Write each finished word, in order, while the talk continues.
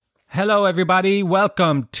Hello, everybody.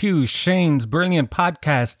 Welcome to Shane's Brilliant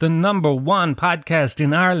Podcast, the number one podcast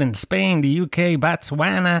in Ireland, Spain, the UK,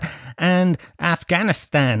 Botswana, and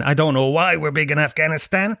Afghanistan. I don't know why we're big in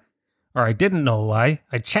Afghanistan, or I didn't know why.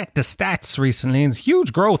 I checked the stats recently, and it's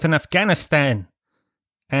huge growth in Afghanistan.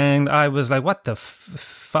 And I was like, what the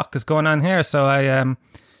fuck is going on here? So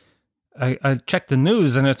I checked the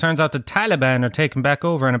news, and it turns out the Taliban are taking back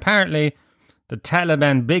over, and apparently the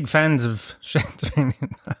Taliban, big fans of Shane's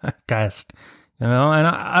Brilliant Podcast, you know, and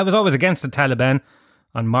I was always against the Taliban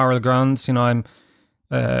on moral grounds. You know, I'm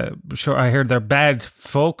sure I heard they're bad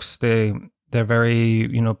folks. They're very,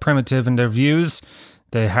 primitive in their views.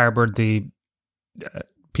 They harbored the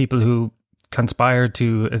people who conspired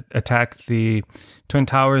to attack the Twin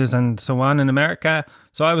Towers and so on in America.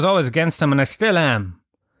 So I was always against them, and I still am.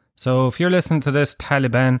 So if you're listening to this,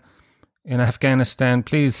 Taliban in Afghanistan,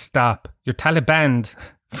 please stop. You're Taliban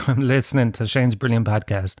from listening to Shane's Brilliant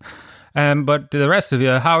Podcast. But the rest of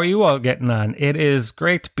you, how are you all getting on? It is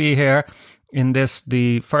great to be here in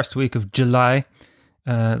the first week of July,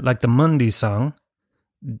 like the Monday song.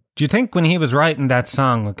 Do you think when he was writing that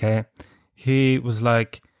song, okay, he was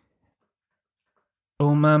like,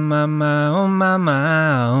 oh my mama, oh my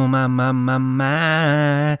mama, oh my mama,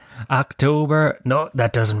 my October. No,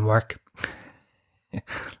 that doesn't work.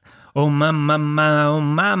 Oh my mama, oh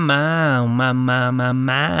my mama, oh my mama,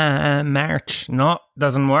 my March. No,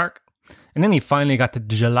 doesn't work. And then he finally got to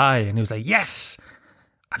July, and he was like, yes,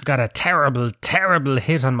 I've got a terrible, terrible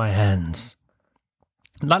hit on my hands.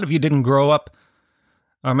 A lot of you didn't grow up,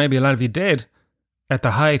 or maybe a lot of you did, at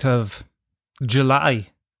the height of July.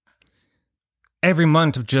 Every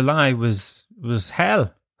month of July was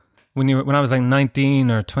hell. When I was like 19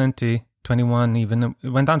 or 20, 21 even, it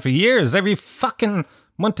went on for years. Every fucking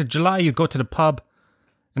month of July, you'd go to the pub,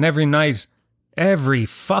 and every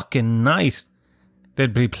fucking night,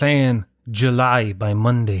 they'd be playing July by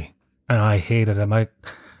Monday, and I hated it.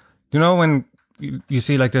 When you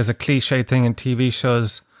see, like, there's a cliche thing in TV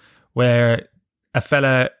shows where a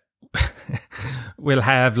fella will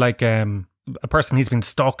have, like, a person he's been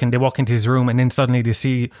stalking, they walk into his room, and then suddenly they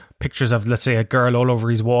see pictures of, let's say, a girl all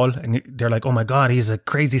over his wall, and they're like, oh my God, he's a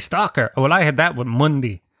crazy stalker. Well, I had that with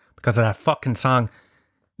Monday because of that fucking song,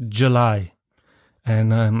 July.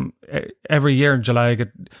 And every year in July, do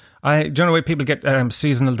you know the way people get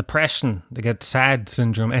seasonal depression? They get SAD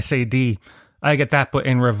syndrome, SAD. I get that, but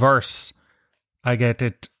in reverse. I get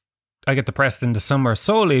depressed in the summer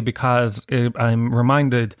solely because I'm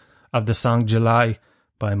reminded of the song July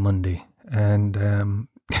by Monday. And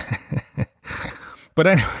but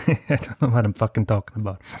anyway, I don't know what I'm fucking talking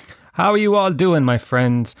about. How are you all doing, my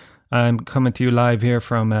friends? I'm coming to you live here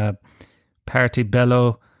from Party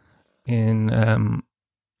Bello in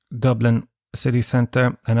Dublin city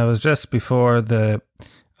centre, and I was just before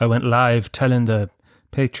I went live telling the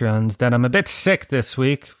Patreons that I'm a bit sick this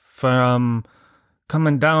week from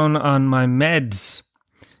coming down on my meds,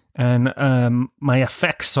 and my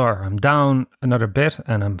Effexor, I'm down another bit,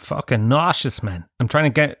 and I'm fucking nauseous, man. I'm trying to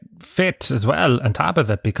get fit as well on top of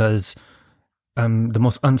it because I'm the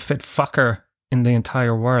most unfit fucker in the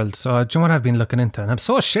entire world. So do you know what I've been looking into? And I'm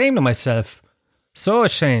so ashamed of myself. So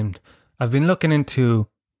ashamed. I've been looking into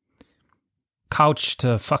couch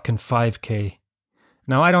to fucking 5K.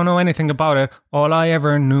 Now, I don't know anything about it. All I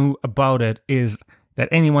ever knew about it is that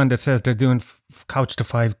anyone that says they're doing couch to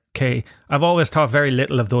 5K, I've always thought very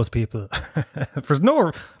little of those people for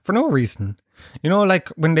no reason. You know, like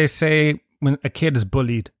when they say when a kid is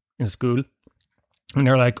bullied in school, and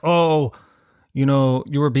they're like, oh, you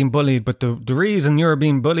were being bullied, but the reason you're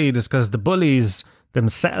being bullied is because the bullies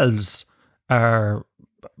themselves are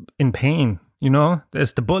in pain.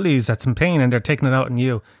 It's the bullies that's in pain, and they're taking it out on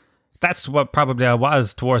you. That's what probably I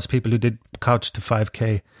was towards people who did couch to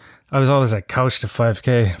 5K. I was always like, couch to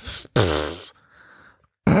 5K.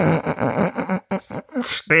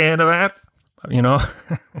 Stay in the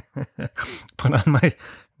put on my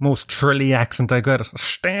most trilly accent I could.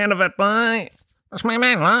 Stay in it, boy. That's my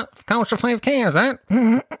man, what? Couch to 5K, is that?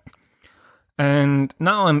 And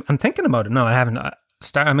now I'm thinking about it. No, I haven't.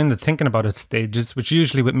 I'm in the thinking about it stages, which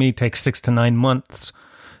usually with me takes 6 to 9 months.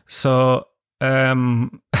 So I've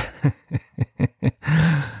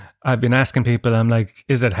been asking people, I'm like,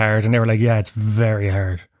 is it hard? And they were like, yeah, it's very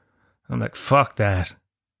hard. I'm like, fuck that.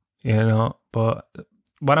 But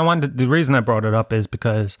the reason I brought it up is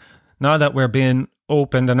because now that we're being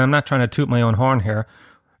opened, and I'm not trying to toot my own horn here,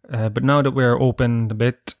 but now that we're opened a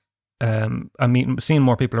bit, I'm seeing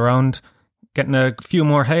more people around, getting a few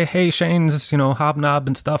more hey Shane's, hobnob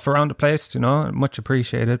and stuff around the place, much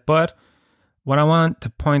appreciated. But what I want to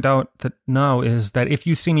point out that now is that if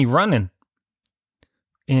you see me running,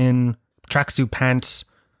 in tracksuit pants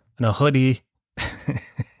and a hoodie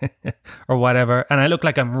or whatever, and I look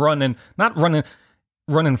like I'm running, not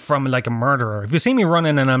running from like a murderer. If you see me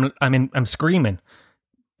running and I'm screaming,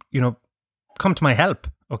 come to my help,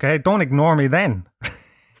 okay? Don't ignore me then.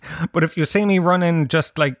 But if you see me running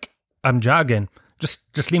just like I'm jogging,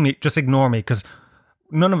 just leave me, just ignore me, because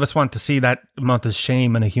none of us want to see that amount of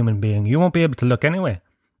shame in a human being. You won't be able to look anyway.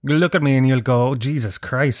 You'll look at me and you'll go, oh, Jesus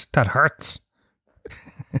Christ, that hurts.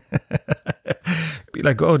 Be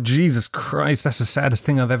like, oh, Jesus Christ, that's the saddest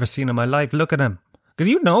thing I've ever seen in my life. Look at him. Because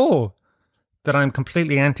you know that I'm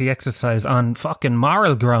completely anti-exercise on fucking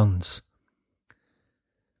moral grounds.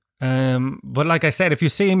 But like I said, if you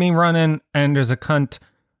see me running and there's a cunt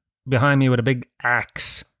behind me with a big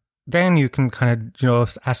axe, then you can kind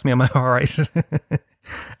of, ask me, am I all right?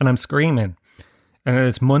 And I'm screaming. And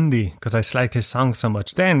it's Monday because I liked his song so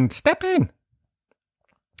much. Then step in.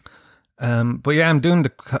 But yeah,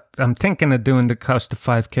 I'm thinking of doing the Couch to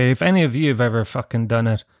 5K. If any of you have ever fucking done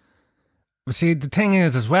it. But see, the thing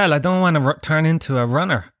is as well, I don't want to turn into a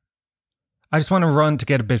runner. I just want to run to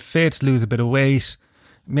get a bit fit, lose a bit of weight,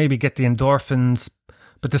 maybe get the endorphins.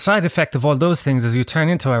 But the side effect of all those things is you turn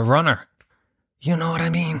into a runner. You know what I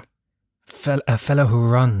mean? A fellow who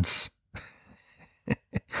runs.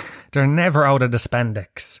 They're never out of the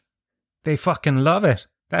spandex. They fucking love it.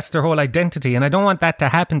 That's their whole identity, and I don't want that to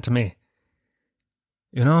happen to me.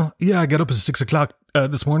 Yeah, I get up at 6 o'clock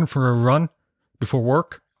this morning for a run before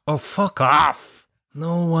work. Oh, fuck off.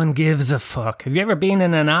 No one gives a fuck. Have you ever been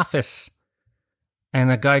in an office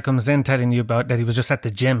and a guy comes in telling you about that he was just at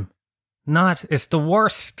the gym? It's the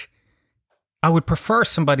worst. I would prefer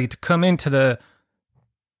somebody to come into the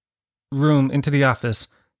room, into the office,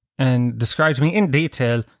 and describe to me in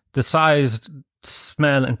detail the size,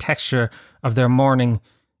 smell, and texture of their morning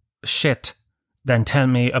shit than tell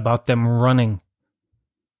me about them running,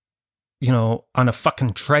 on a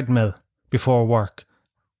fucking treadmill before work.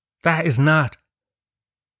 That is not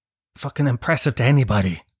fucking impressive to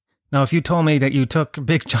anybody. Now, if you told me that you took a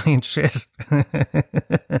big giant shit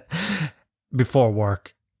before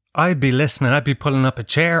work, I'd be listening. I'd be pulling up a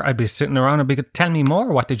chair. I'd be sitting around and be, tell me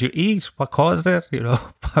more. What did you eat? What caused it?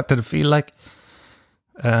 What did it feel like?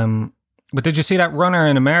 But did you see that runner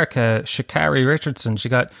in America, Sha'Carri Richardson? She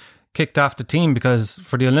got kicked off the team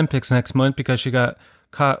for the Olympics next month because she got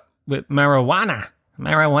caught with marijuana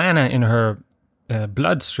in her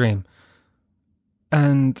bloodstream.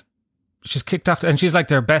 And she's kicked off, and she's like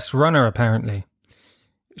their best runner, apparently.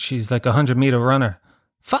 She's like a 100-meter runner.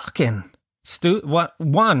 Fucking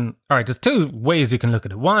one. All right, there's two ways you can look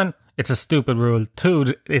at it. One, it's a stupid rule.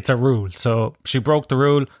 Two, it's a rule. So she broke the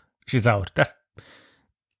rule. She's out.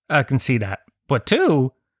 I can see that. But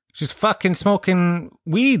two, she's fucking smoking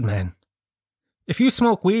weed, man. If you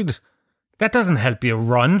smoke weed, that doesn't help you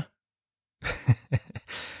run.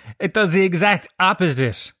 It does the exact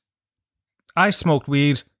opposite. I smoked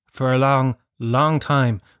weed for a long, long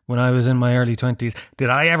time when I was in my early 20s. Did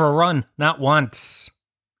I ever run? Not once.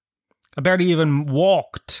 I barely even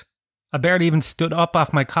walked. I barely even stood up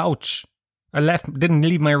off my couch. Didn't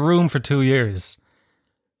leave my room for 2 years.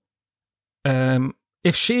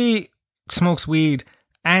 If she smokes weed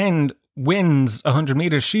and wins 100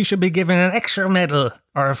 meters, she should be given an extra medal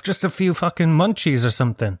or just a few fucking munchies or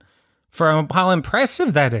something for how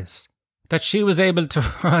impressive that is. That she was able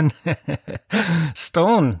to run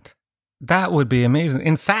stoned. That would be amazing.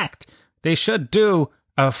 In fact, they should do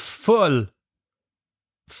a full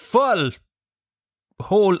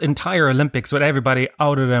whole entire Olympics with everybody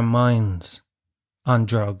out of their minds on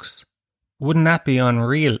drugs. Wouldn't that be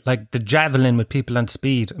unreal? Like the javelin with people on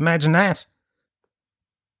speed. Imagine that.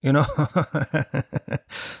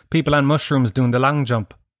 People on mushrooms doing the long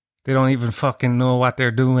jump. They don't even fucking know what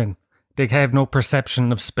they're doing. They have no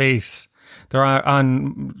perception of space. They're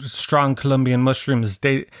on strong Colombian mushrooms.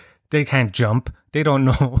 They can't jump. They don't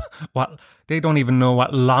know they don't even know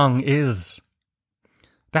what long is.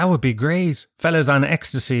 That would be great. Fellas on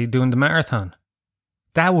ecstasy doing the marathon.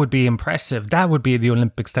 That would be impressive. That would be the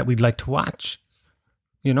Olympics that we'd like to watch.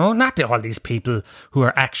 Not all these people who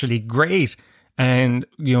are actually great and,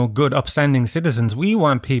 good upstanding citizens. We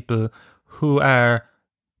want people who are,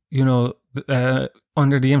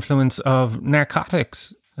 under the influence of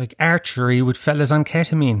narcotics, like archery with fellas on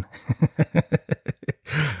ketamine.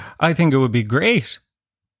 I think it would be great.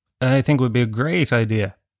 I think it would be a great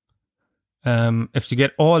idea. If you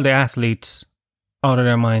get all the athletes out of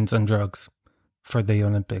their minds on drugs for the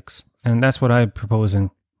Olympics. And that's what I'm proposing.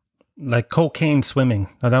 Like cocaine swimming.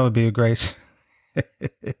 Now that would be a great...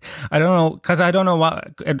 I don't know, because I don't know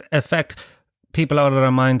what effect people out of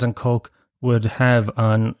their minds on coke would have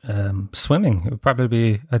on swimming. It would probably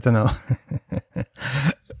be, I don't know,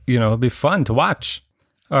 it'd be fun to watch.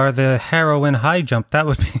 Or the heroin high jump. That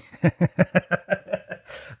would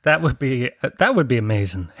be that would be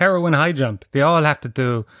amazing. Heroin high jump. They all have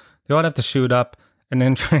to shoot up and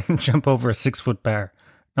then try and jump over a 6-foot bar.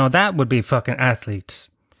 Now that would be fucking athletes.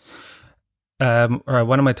 All right,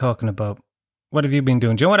 what am I talking about? What have you been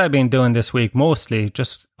doing? Do you know what I've been doing this week? Mostly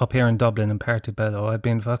just up here in Dublin in Partybello. I've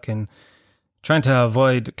been fucking trying to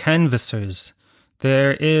avoid canvassers.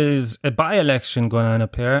 There is a by-election going on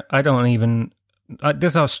up here.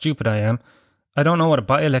 This is how stupid I am. I don't know what a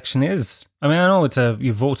by-election is. I mean, I know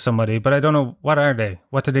you vote somebody, but I don't know, what are they?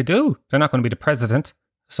 What do they do? They're not going to be the president,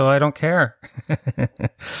 so I don't care.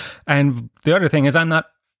 And the other thing is I'm not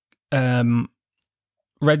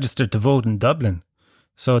registered to vote in Dublin,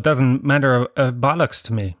 so it doesn't matter a bollocks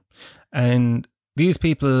to me. And these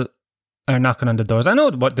people are knocking on the doors. I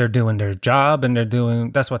know what they're doing, their job, and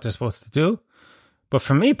that's what they're supposed to do. But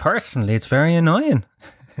for me personally, it's very annoying.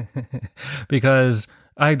 Because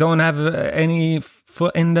I don't have any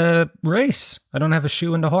foot in the race. I don't have a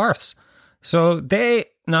shoe in the horse. So they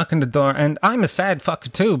knock on the door, and I'm a sad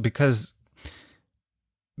fucker too, because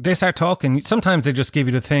they start talking. Sometimes they just give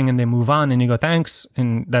you the thing and they move on and you go, thanks,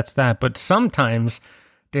 and that's that. But sometimes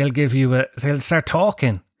they'll start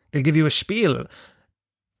talking. They'll give you a spiel.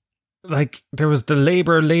 Like, there was the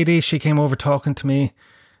Labour lady, she came over talking to me,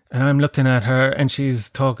 and I'm looking at her, and she's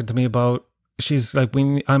talking to me about, she's like,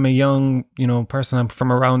 I'm a young, person. I'm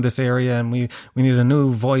from around this area, and we need a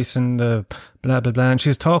new voice in the blah, blah, blah. And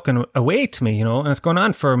she's talking away to me, and it's going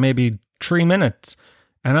on for maybe 3 minutes.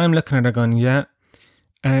 And I'm looking at her going, yeah.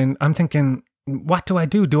 And I'm thinking, what do I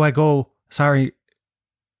do? Do I go, sorry,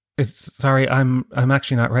 I'm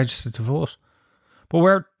actually not registered to vote. But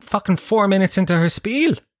we're fucking 4 minutes into her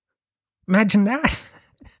spiel. Imagine that.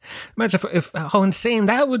 Imagine how insane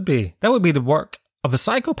that would be. That would be the work of a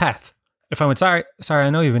psychopath. If I went, sorry, I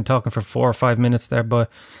know you've been talking for 4 or 5 minutes there, but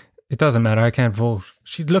it doesn't matter, I can't vote.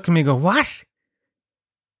 She'd look at me and go, what?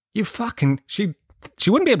 You fucking... She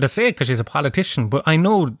wouldn't be able to say it because she's a politician, but I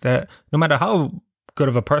know that no matter how good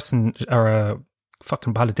of a person or a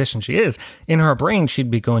fucking politician she is, in her brain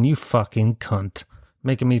she'd be going, you fucking cunt,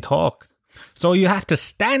 making me talk. So you have to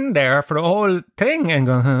stand there for the whole thing and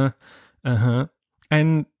go,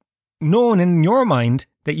 and knowing in your mind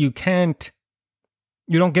that you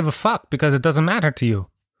don't give a fuck because it doesn't matter to you.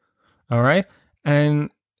 All right? And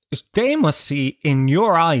they must see in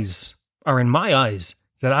your eyes, or in my eyes,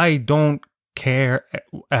 that I don't care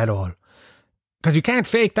at all. Because you can't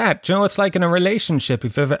fake that. Do you know, it's like in a relationship,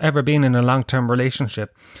 if you've ever been in a long-term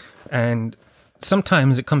relationship, and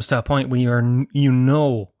sometimes it comes to a point where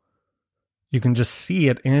you can just see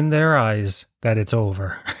it in their eyes that it's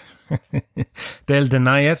over. They'll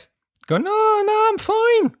deny it. Go, no, I'm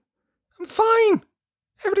fine.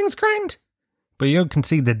 Everything's grand. But you can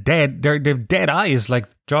see they've dead eyes like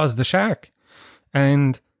Jaws the shark.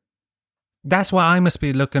 And that's what I must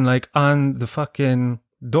be looking like on the fucking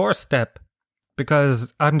doorstep,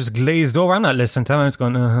 because I'm just glazed over. I'm not listening to them. I'm just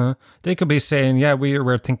going, They could be saying, yeah,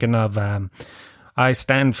 we're thinking of, I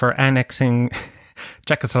stand for annexing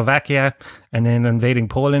Czechoslovakia and then invading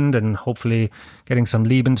Poland and hopefully getting some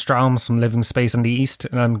Lebensraum, some living space in the east.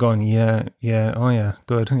 And I'm going, yeah, oh yeah,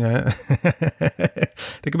 good, yeah.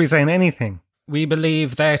 They could be saying anything. We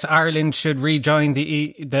believe that Ireland should rejoin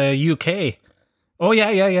the UK. Oh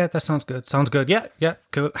yeah, that sounds good. Yeah,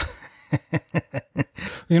 cool.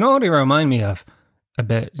 You know what they remind me of a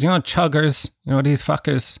bit? You know chuggers? You know these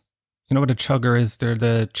fuckers? You know what a chugger is? They're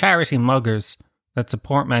the charity muggers. That's a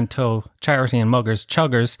portmanteau. Charity and muggers.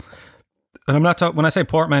 Chuggers. And I'm not talking, when I say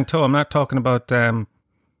portmanteau, I'm not talking about the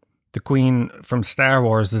Queen from Star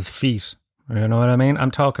Wars' feet. You know what I mean?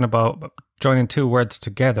 I'm talking about joining two words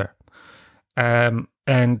together. And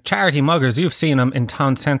charity muggers, you've seen them in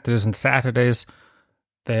town centres and Saturdays.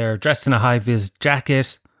 They're dressed in a high-vis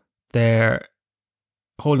jacket. They're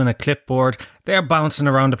holding a clipboard. They're bouncing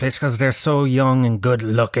around the place because they're so young and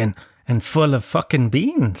good-looking and full of fucking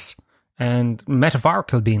beans and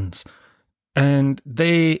metaphorical beans. And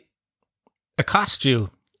they accost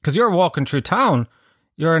you because you're walking through town.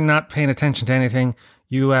 You're not paying attention to anything.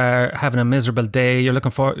 You are having a miserable day. You're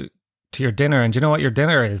looking forward to your dinner. And do you know what your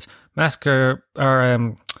dinner is? Fucking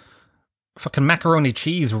macaroni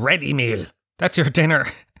cheese ready meal. That's your dinner.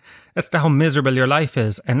 That's how miserable your life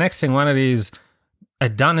is. And next thing, one of these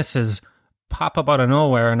Adonises pop up out of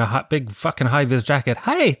nowhere in a big fucking high-vis jacket.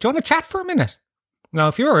 Hey, do you want to chat for a minute? Now,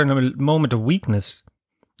 if you're in a moment of weakness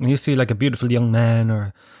and you see like a beautiful young man or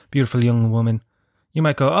a beautiful young woman, you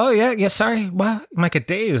might go, oh yeah, sorry. Well, you might get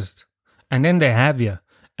dazed. And then they have you.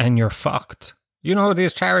 and you're fucked. You know,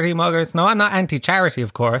 these charity muggers. No, I'm not anti-charity,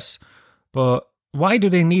 of course, but why do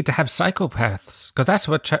they need to have psychopaths? Because that's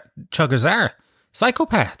what chuggers are.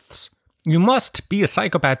 Psychopaths. You must be a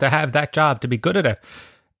psychopath to have that job, to be good at it.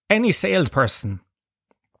 Any salesperson,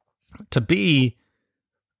 to be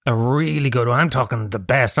a really good one, I'm talking the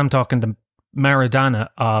best, I'm talking the Maradona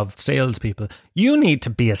of salespeople, you need to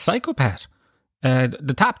be a psychopath.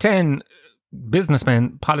 The top 10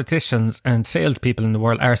 businessmen, politicians, and salespeople in the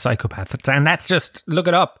world are psychopaths. And that's just, look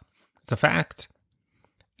it up. It's a fact.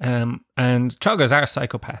 And chuggers are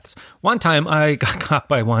psychopaths. One time I got caught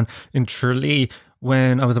by one in Tralee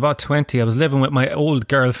when I was about 20. I was living with my old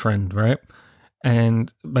girlfriend, right?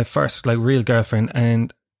 And my first real girlfriend.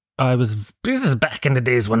 And this is back in the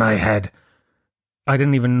days when I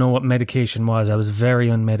didn't even know what medication was. I was very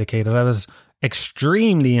unmedicated. I was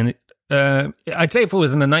extremely, I'd say if it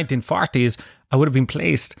was in the 1940s, I would have been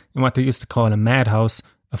placed in what they used to call a madhouse,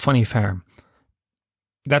 a funny farm.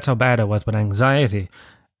 That's how bad I was with anxiety.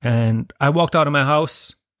 And I walked out of my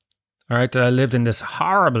house, all right, I lived in this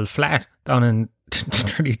horrible flat down in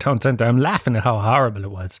Trinity Town Centre. I'm laughing at how horrible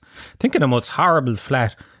it was. Think of the most horrible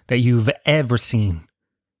flat that you've ever seen.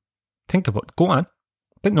 Think about it. Go on.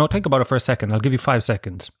 Think about it for a second. I'll give you 5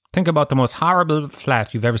 seconds. Think about the most horrible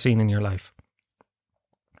flat you've ever seen in your life.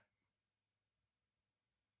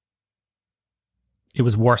 It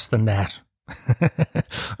was worse than that.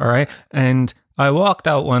 All right. And I walked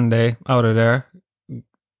out one day out of there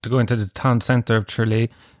to go into the town centre of Tralee,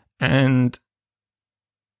 and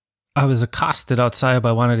I was accosted outside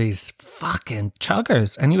by one of these fucking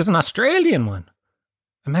chuggers, and he was an Australian one.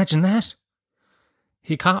 Imagine that.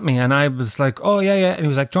 He caught me, and I was like, oh, yeah. And he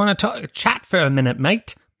was like, do you want to chat for a minute,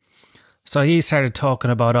 mate? So he started talking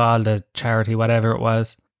about all the charity, whatever it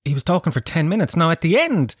was. He was talking for 10 minutes. Now, at the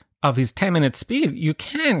end of his 10-minute speech, you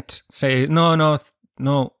can't say, no.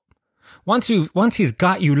 Once he's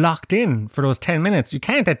got you locked in for those 10 minutes, you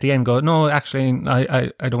can't at the end go, no, actually,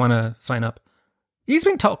 I don't want to sign up. He's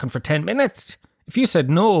been talking for 10 minutes. If you said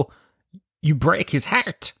no, you break his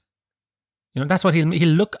heart. You know, that's what he'll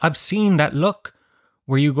look. I've seen that look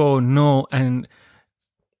where you go, no, and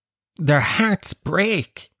their hearts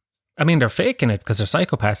break. I mean, they're faking it because they're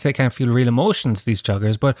psychopaths. They can't feel real emotions, these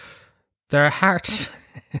chuggers, but their hearts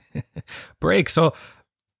break. So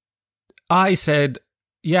I said,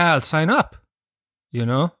 yeah, I'll sign up, you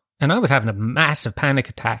know? And I was having a massive panic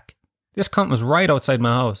attack. This cunt was right outside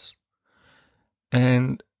my house.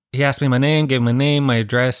 And he asked me my name, gave him my name, my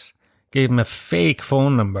address, gave him a fake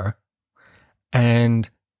phone number, and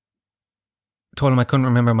told him I couldn't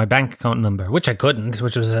remember my bank account number, which I couldn't,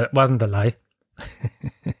 which wasn't a lie.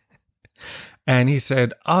 And he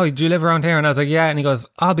said, oh, do you live around here? And I was like, yeah. And he goes,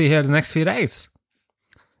 I'll be here the next few days.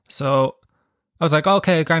 So I was like,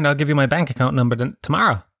 okay, grand, I'll give you my bank account number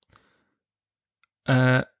tomorrow.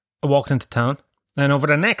 I walked into town, and over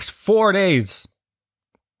the next 4 days,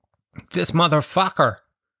 this motherfucker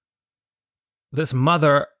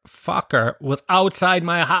was outside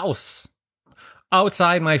my house,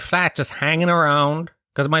 outside my flat, just hanging around,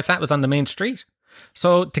 because my flat was on the main street.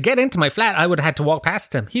 So to get into my flat, I would have had to walk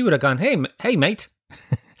past him. He would have gone, hey mate,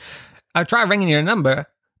 I tried ringing your number.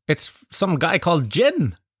 It's some guy called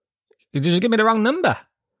Jim. Did you give me the wrong number?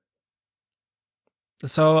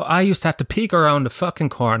 So I used to have to peek around the fucking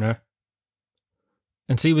corner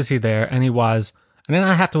and see was he there, and he was. And then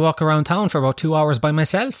I'd have to walk around town for about 2 hours by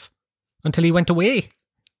myself until he went away.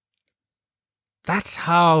 That's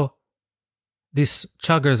how these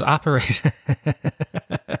chuggers operate.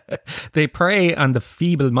 They prey on the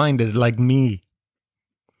feeble-minded like me.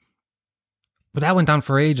 But that went on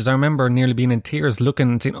for ages. I remember nearly being in tears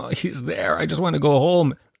looking and saying, oh, he's there. I just want to go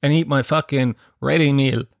home and eat my fucking ready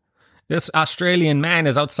meal. This Australian man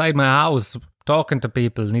is outside my house talking to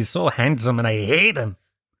people, and he's so handsome, and I hate him.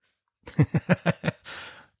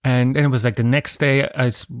 And then it was like the next day,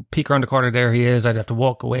 I'd peek around the corner, there he is. I'd have to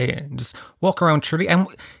walk away and just walk around Tralee. And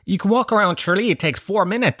you can walk around Tralee, it takes 4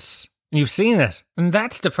 minutes. And you've seen it. And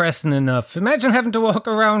that's depressing enough. Imagine having to walk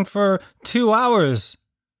around for 2 hours.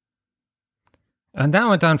 And that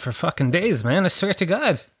went on for fucking days, man. I swear to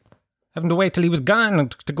God. Having to wait till he was gone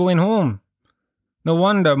to go in home. No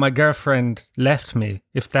wonder my girlfriend left me,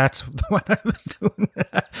 if that's what I was doing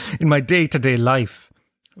in my day-to-day life.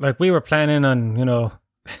 Like, we were planning on, you know,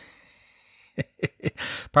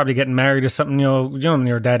 probably getting married or something. You know, when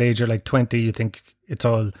you're that age, you're like 20, you think it's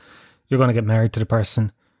all, you're going to get married to the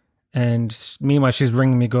person. And meanwhile, she's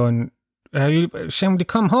ringing me going, Shane, would you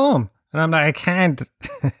come home? And I'm like, I can't.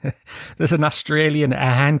 There's a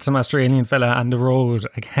handsome Australian fella on the road.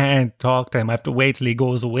 I can't talk to him. I have to wait till he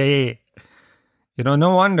goes away. You know,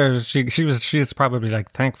 no wonder she's probably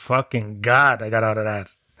like, thank fucking God I got out of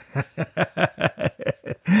that.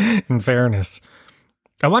 In fairness.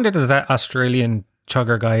 I wonder, does that Australian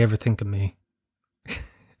chugger guy ever think of me?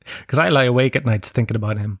 Because I lie awake at nights thinking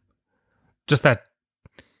about him. Just that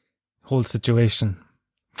whole situation.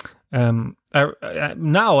 Now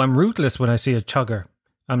I'm ruthless when I see a chugger.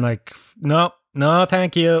 I'm like, no,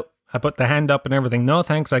 thank you. I put the hand up and everything. No,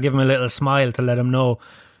 thanks. I give him a little smile to let him know,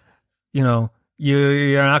 you know,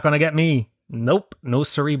 you're not going to get me. Nope, no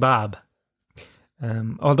siree, Bob.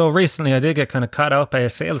 Although recently I did get kind of caught out by a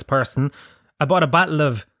salesperson. I bought a bottle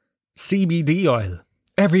of CBD oil.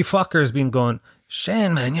 Every fucker's been going,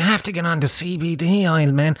 Shane, man, you have to get on the CBD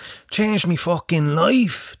oil, man. Changed me fucking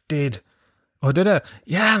life, did. Oh, did it?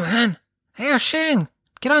 Yeah, man. Here, Shane,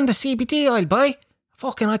 get on the CBD oil, boy.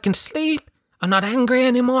 Fucking, I can sleep. I'm not angry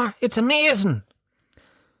anymore. It's amazing.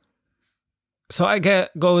 So I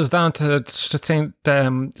goes down to St.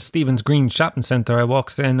 Stephen's Green Shopping Centre. I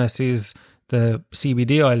walks in, I sees the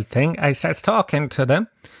CBD oil thing. I starts talking to them,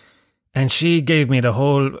 and she gave me the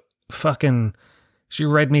whole fucking... She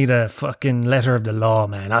read me the fucking letter of the law,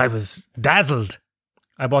 man. I was dazzled.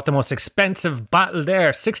 I bought the most expensive bottle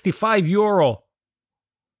there, €65.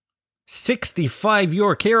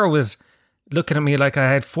 €65. Kira was looking at me like I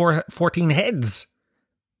had 14 heads.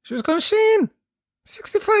 She was going, Shane,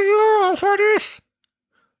 €65 for this.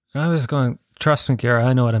 And I was going, trust me, Kira,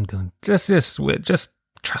 I know what I'm doing. Just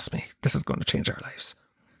trust me. This is going to change our lives.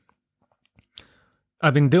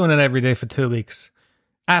 I've been doing it every day for 2 weeks.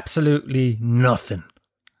 Absolutely nothing.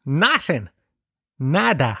 Nothing.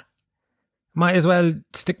 Nada. Might as well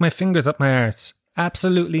stick my fingers up my arse.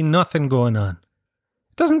 Absolutely nothing going on.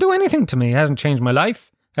 It doesn't do anything to me. It hasn't changed my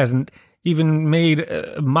life. Hasn't even made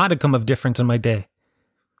a modicum of difference in my day.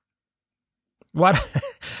 What?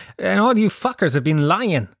 And all you fuckers have been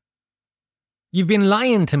lying. You've been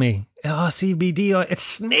lying to me. Oh, CBD oil. It's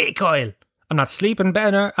snake oil. I'm not sleeping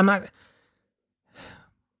better. I'm not...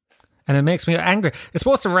 And it makes me angry. It's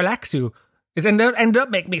supposed to relax you. It's ended up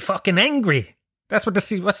making me fucking angry. That's what what's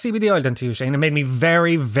CBD oil done to you, Shane? It made me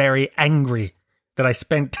very, very angry that I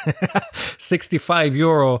spent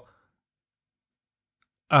 €65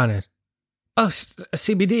 on it. Oh,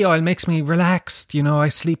 CBD oil makes me relaxed. You know, I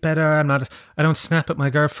sleep better. I don't snap at my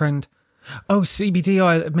girlfriend. Oh, CBD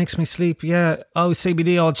oil, it makes me sleep. Yeah. Oh,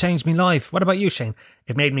 CBD oil changed my life. What about you, Shane?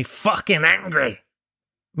 It made me fucking angry.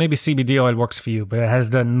 Maybe CBD oil works for you, but it has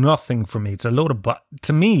done nothing for me. It's a load of...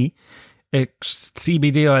 To me,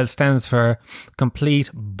 CBD oil stands for complete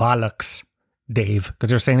bollocks, Dave. Because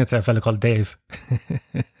you're saying it to a fella called Dave.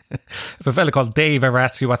 If a fella called Dave ever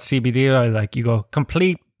asks you what CBD oil like, you go,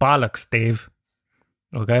 complete bollocks, Dave.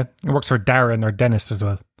 Okay? It works for Darren or Dennis as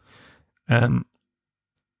well.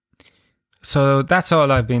 So that's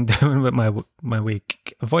all I've been doing with my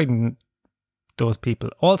week. Avoiding those people.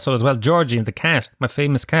 Also as well, Georgie, the cat, my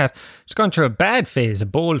famous cat, she's gone through a bad phase, a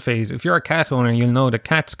bold phase. If you're a cat owner, you'll know that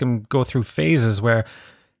cats can go through phases where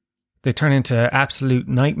they turn into absolute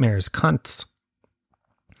nightmares, cunts.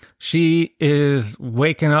 She is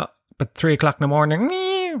waking up at 3 o'clock in the morning.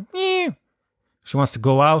 Meow, meow. She wants to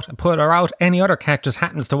go out and put her out. Any other cat just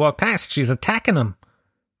happens to walk past. She's attacking them.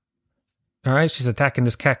 All right, she's attacking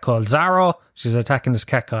this cat called Zorro. She's attacking this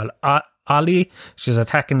cat called Ollie. She's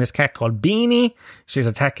attacking this cat called Beanie. She's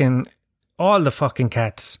attacking all the fucking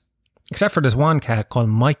cats. Except for this one cat called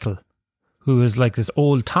Michael, who is like this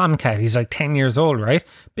old tomcat. He's like 10 years old, right?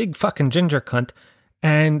 Big fucking ginger cunt.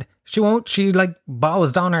 And she like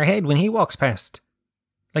bows down her head when he walks past.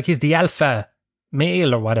 Like he's the alpha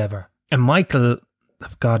male or whatever. And Michael,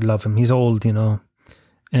 God love him, he's old, you know.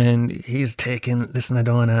 And he's taking, listen, I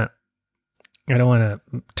don't want to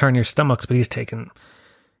turn your stomachs, but he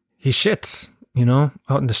shits, you know,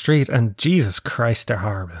 out in the street, and Jesus Christ, they're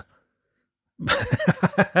horrible.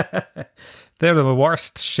 They're the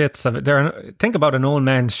worst shits of it. Think about an old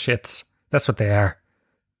man's shits. That's what they are.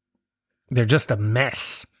 They're just a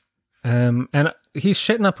mess. And he's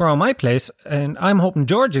shitting up around my place, and I'm hoping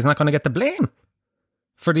Georgie's not going to get the blame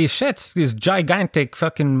for these shits, these gigantic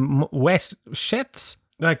fucking wet shits.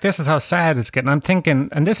 Like, this is how sad it's getting. I'm thinking,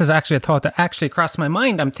 and this is actually a thought that actually crossed my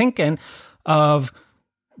mind. I'm thinking of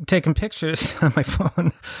taking pictures on my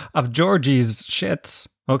phone of Georgie's shits,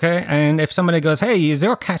 okay? And if somebody goes, hey, is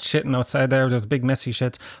your cat shitting outside there? There's big messy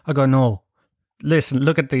shits. I go, no. Listen,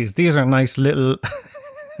 look at these. These are nice little...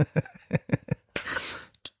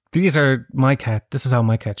 These are my cat. This is how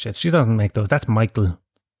my cat shits. She doesn't make those. That's Michael.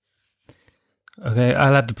 Okay,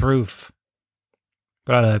 I'll have the proof.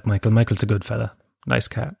 But I like Michael. Michael's a good fella. Nice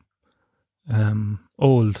cat.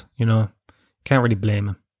 Old, you know. Can't really blame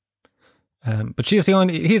him. But he's the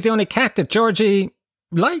only cat that Georgie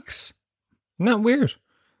likes. Isn't that weird?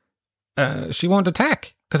 She won't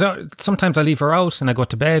attack. Because sometimes I leave her out and I go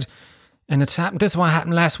to bed. And it's happened. This is what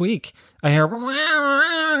happened last week. I hear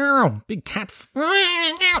big cat.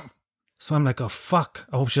 So I'm like, oh fuck.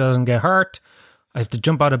 I hope she doesn't get hurt. I have to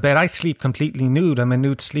jump out of bed. I sleep completely nude. I'm a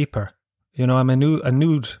nude sleeper. You know, I'm a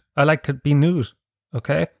nude. I like to be nude.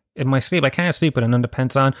 Okay? In my sleep. I can't sleep with an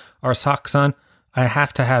underpants on or socks on. I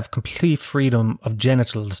have to have complete freedom of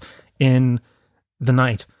genitals in the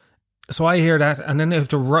night. So I hear that and then I have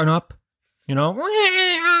to run up, you know.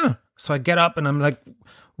 So I get up and I'm like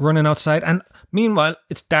running outside. And meanwhile,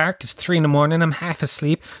 it's dark. It's 3 a.m. I'm half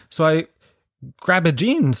asleep. So I grab a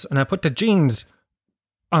jeans and I put the jeans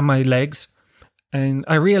on my legs. And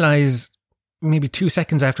I realize maybe 2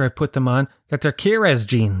 seconds after I put them on that they're Kira's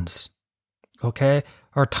jeans. Okay?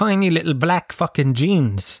 Or tiny little black fucking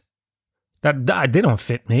jeans. That they don't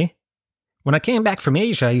fit me. When I came back from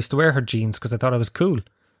Asia, I used to wear her jeans because I thought I was cool.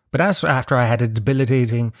 But that's after I had a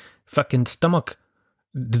debilitating fucking stomach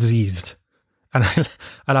disease. And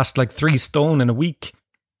I lost like 3 stone in a week.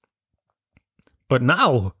 But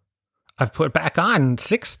now I've put back on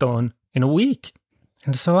 6 stone in a week.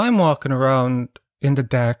 And so I'm walking around in the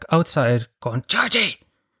dark outside going, Georgie!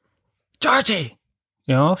 Georgie!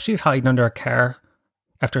 You know, she's hiding under a car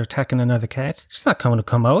after attacking another cat. She's not coming to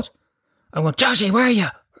come out. I'm going, Georgie, where are you?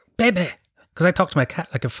 Baby. Because I talk to my cat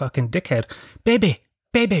like a fucking dickhead. Baby,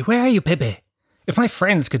 where are you, baby? If my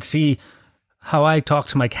friends could see how I talk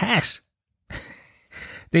to my cat,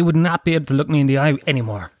 they would not be able to look me in the eye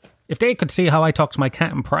anymore. If they could see how I talk to my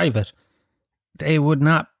cat in private, they would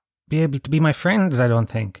not be able to be my friends, I don't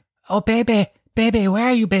think. Oh, baby, where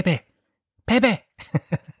are you, baby? Baby.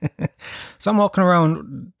 So I'm walking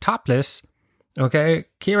around topless, okay?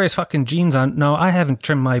 Kira's fucking jeans on. No, I haven't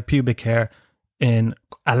trimmed my pubic hair in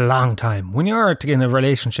a long time. When you're in a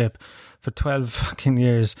relationship for 12 fucking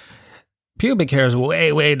years, pubic hair is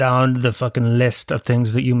way, way down the fucking list of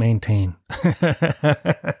things that you maintain.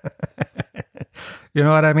 You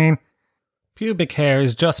know what I mean? Pubic hair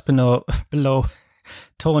is just below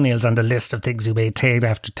toenails on the list of things you maintain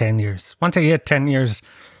after 10 years. Once you hit 10 years,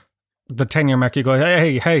 the 10-year mark, you go,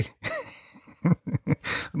 hey.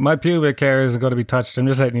 My pubic hair is going to be touched. I'm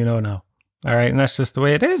just letting you know now. All right, and that's just the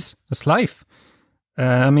way it is. It's life.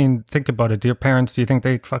 I mean, think about it. Your parents, do you think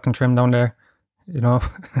they fucking trim down there? You know,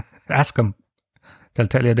 ask them. They'll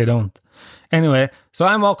tell you they don't. Anyway, so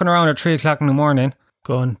I'm walking around at 3 o'clock in the morning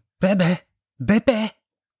going, baby,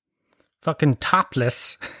 fucking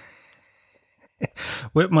topless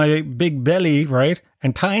with my big belly, right?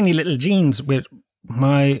 And tiny little jeans with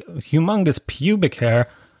my humongous pubic hair,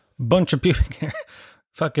 bunch of pubic hair,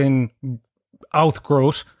 fucking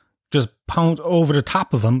outgrowth, just pound over the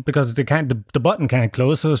top of them because the button can't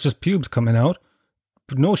close, so it's just pubes coming out.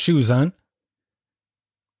 No shoes on.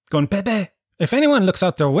 Going, baby. If anyone looks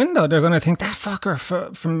out their window, they're going to think that fucker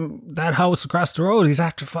from that house across the road, he's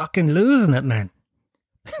after fucking losing it, man.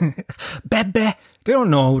 Baby. They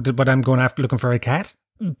don't know what I'm going after looking for a cat.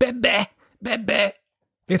 Baby.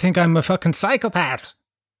 They think I'm a fucking psychopath.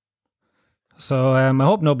 So I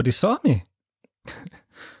hope nobody saw me.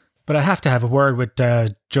 But I have to have a word with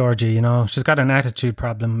Georgie, you know. She's got an attitude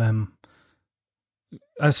problem.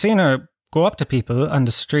 I've seen her go up to people on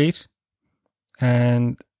the street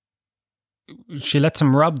and she lets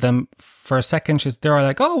them rub them for a second. They're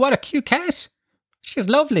like, oh, what a cute cat. She's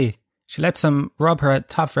lovely. She lets them rub her at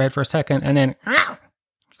the top of her head for a second and then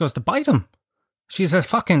she goes to bite him. She's a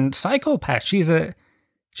fucking psychopath. She's a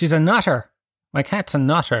nutter. My cat's a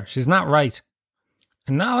nutter. She's not right.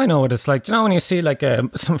 And now I know what it's like. Do you know when you see like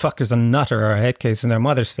some fucker's a nutter or a head case and their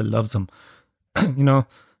mother still loves them? You know?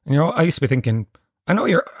 And I used to be thinking, I know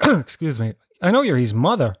you're, excuse me, I know you're his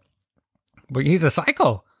mother, but he's a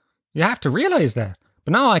psycho. You have to realize that.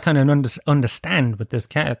 But now I kind of understand with this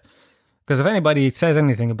cat. Because if anybody says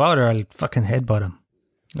anything about her, I'll fucking headbutt him.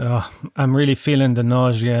 Oh, I'm really feeling the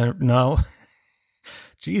nausea now.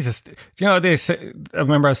 Jesus. Do you know, I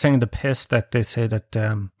remember I was saying the piss that they say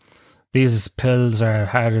that these pills are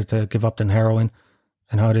harder to give up than heroin.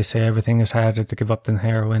 And how they say everything is harder to give up than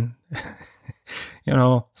heroin. You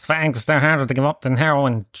know, fags, they're harder to give up than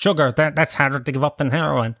heroin. Sugar, that's harder to give up than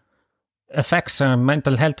heroin. Effects are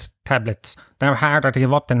mental health tablets. They're harder to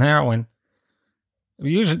give up than heroin.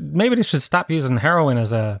 Maybe they should stop using heroin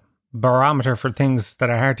as a barometer for things that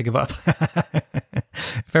are hard to give up.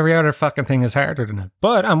 If every other fucking thing is harder than it.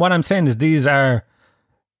 But what I'm saying is these are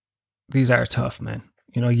tough, man.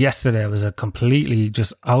 You know, yesterday I was completely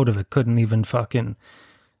just out of it. Couldn't even fucking...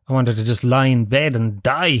 I wanted to just lie in bed and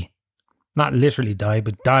die. not literally die,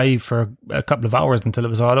 but die for a couple of hours until it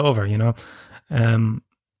was all over, you know.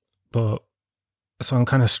 But so I'm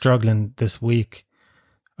kind of struggling this week.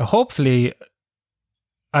 Hopefully,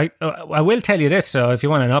 I will tell you this. So if you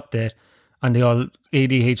want an update on the old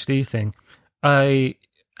ADHD thing, I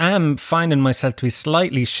am finding myself to be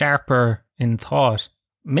slightly sharper in thought.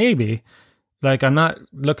 Maybe, like, I'm not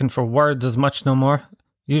looking for words as much no more.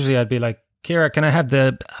 Usually I'd be like, Kira, can I have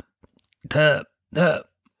the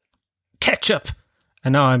ketchup?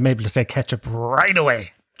 And now I'm able to say ketchup right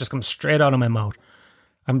away. Just comes straight out of my mouth.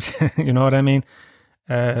 You know what I mean?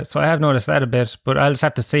 So I have noticed that a bit, but I'll just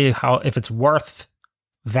have to see if it's worth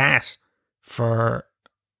that for,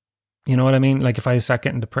 you know what I mean? Like if I start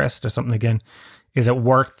getting depressed or something again, is it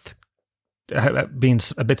worth being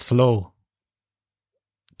a bit slow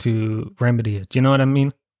to remedy it? You know what I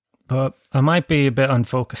mean? But I might be a bit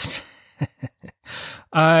unfocused.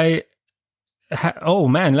 Oh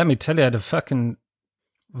man, let me tell you, I had a fucking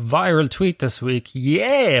viral tweet this week.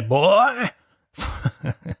 Yeah, boy.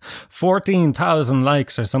 14,000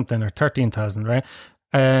 likes or something, or 13,000, right?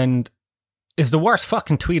 And it's the worst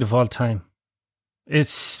fucking tweet of all time.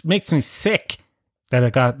 It makes me sick that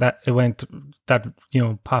it went that, you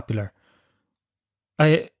know, popular.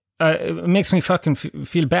 It makes me fucking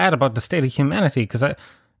feel bad about the state of humanity, because it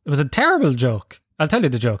was a terrible joke. I'll tell you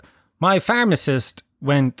the joke. My pharmacist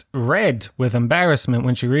went red with embarrassment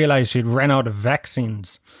when she realized she'd run out of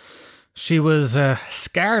vaccines. She was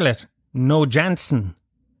scarlet, no Janssen.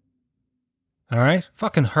 All right?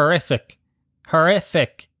 Fucking horrific.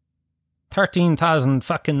 Horrific. 13,000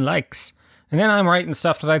 fucking likes. And then I'm writing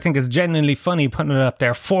stuff that I think is genuinely funny, putting it up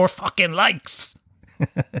there. 4 fucking likes.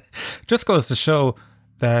 Just goes to show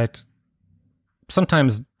that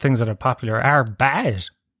sometimes things that are popular are bad.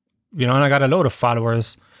 You know, and I got a load of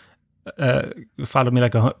followers followed me,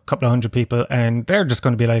 like a couple of hundred people, and they're just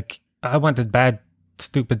going to be like, I wanted bad,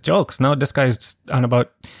 stupid jokes. No, this guy's just on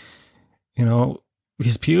about, you know,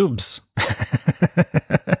 his pubes.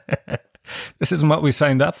 This isn't what we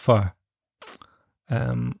signed up for.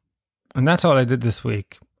 And that's all I did this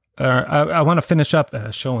week. I want to finish up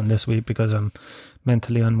showing this week because I'm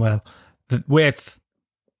mentally unwell with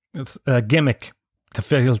a gimmick to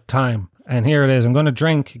fill time. And here it is. I'm going to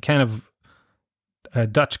drink kind of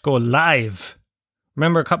Dutch Gold live.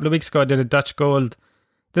 Remember a couple of weeks ago I did a Dutch Gold.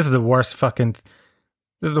 This is the worst fucking.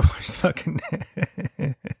 This is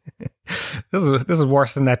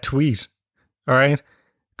worse than that tweet. All right.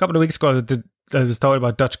 A couple of weeks ago I was talking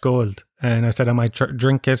about Dutch Gold, and I said I might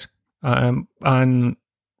drink it on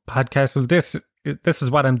podcast. So this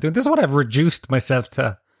is what I'm doing. This is what I've reduced myself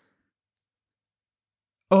to.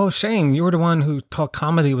 Oh, Shane, you were the one who thought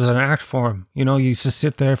comedy was an art form. You know, you used to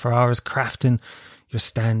sit there for hours crafting your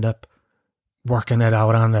stand-up, working it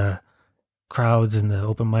out on the crowds and the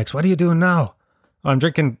open mics. What are you doing now? Oh, I'm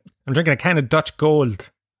drinking a can of Dutch Gold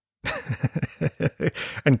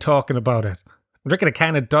and talking about it. I'm drinking a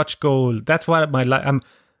can of Dutch Gold. That's what I'm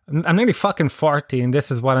nearly fucking 40, and this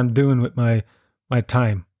is what I'm doing with my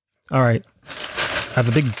time. All right. I have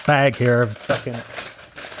a big bag here of fucking.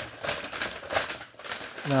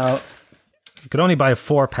 Now, you could only buy a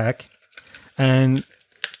 4-pack, and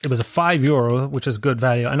it was a €5, which is good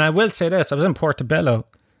value. And I will say this, I was in Portobello,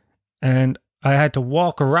 and I had to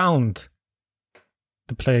walk around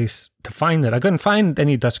the place to find it. I couldn't find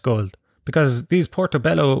any Dutch Gold, because these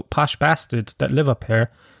Portobello posh bastards that live up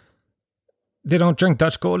here, they don't drink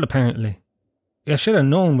Dutch Gold, apparently. I should have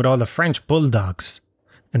known with all the French bulldogs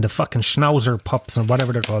and the fucking schnauzer pups and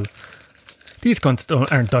whatever they're called. These cunts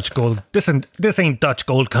aren't Dutch Gold. This ain't Dutch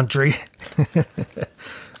Gold country.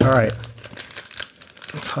 All right.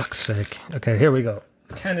 Fuck's sake. Okay, here we go.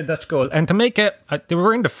 Can of Dutch Gold. And to make it, they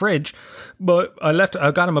were in the fridge, but I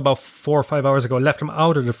got them about 4 or 5 hours ago. Left them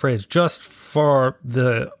out of the fridge just for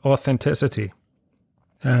the authenticity.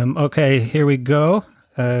 Okay, here we go.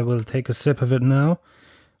 We'll take a sip of it now.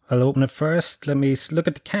 I'll open it first. Let me look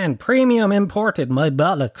at the can. Premium imported, my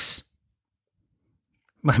bollocks.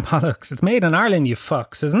 My bollocks. It's made in Ireland, you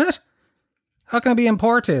fucks, isn't it? How can it be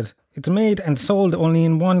imported? It's made and sold only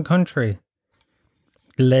in one country.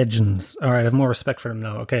 Legends. All right, I have more respect for them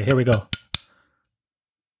now. Okay, here we go.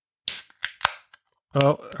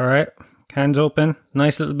 Oh, all right. Can's open.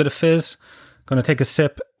 Nice little bit of fizz. Gonna take a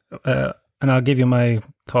sip, and I'll give you my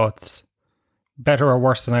thoughts. Better or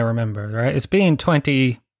worse than I remember, all right? It's been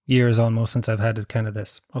 20 years almost since I've had a can of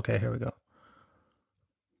this. Okay, here we go.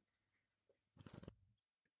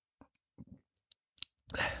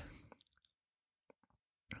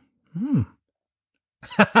 Mmm.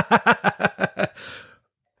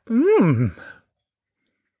 Mmm.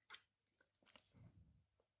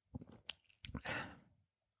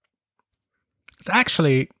 It's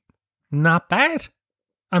actually not bad.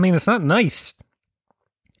 I mean, it's not nice.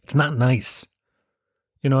 It's not nice.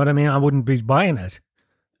 You know what I mean? I wouldn't be buying it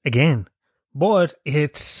again. But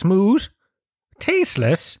it's smooth,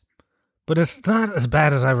 tasteless, but it's not as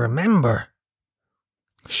bad as I remember.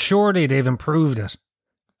 Surely they've improved it.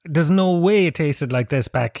 There's no way it tasted like this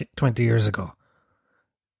back 20 years ago.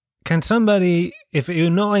 Can somebody, if you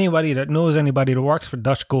know anybody that knows anybody that works for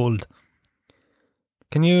Dutch Gold,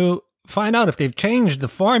 can you find out if they've changed the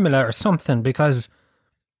formula or something? Because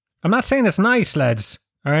I'm not saying it's nice, lads.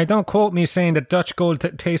 All right, don't quote me saying that Dutch Gold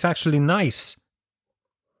tastes actually nice.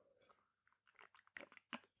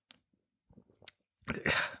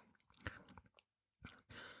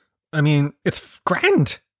 I mean, it's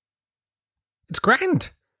grand. It's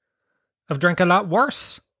grand. I've drank a lot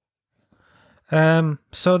worse.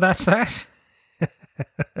 So that's that.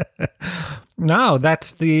 No,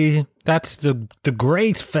 that's the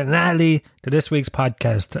great finale to this week's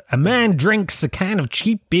podcast. A man drinks a can of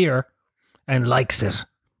cheap beer and likes it.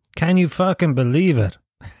 Can you fucking believe it?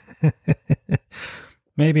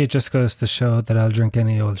 Maybe it just goes to show that I'll drink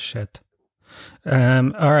any old shit. All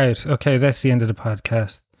right. Okay, that's the end of the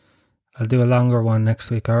podcast. I'll do a longer one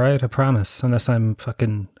next week, all right? I promise, unless I'm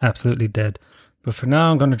fucking absolutely dead. But for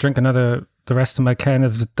now, I'm going to drink the rest of my can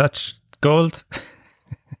of Dutch Gold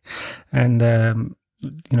and,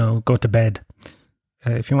 go to bed.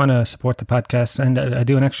 If you want to support the podcast, and I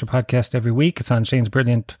do an extra podcast every week. It's on Shane's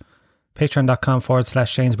Brilliant,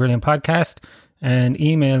 patreon.com/Shane's Brilliant Podcast. And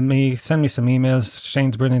email me, send me some emails,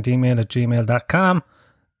 shanesbrilliantemail@gmail.com.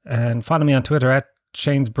 And follow me on Twitter at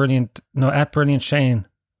Brilliant Shane.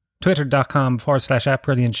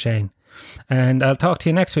 Twitter.com/@BrilliantShane. And I'll talk to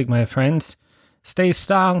you next week, my friends. Stay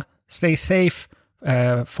strong, stay safe.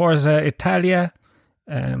 Forza Italia.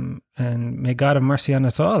 And may God have mercy on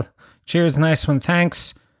us all. Cheers, nice one,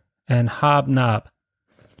 thanks. And hobnob.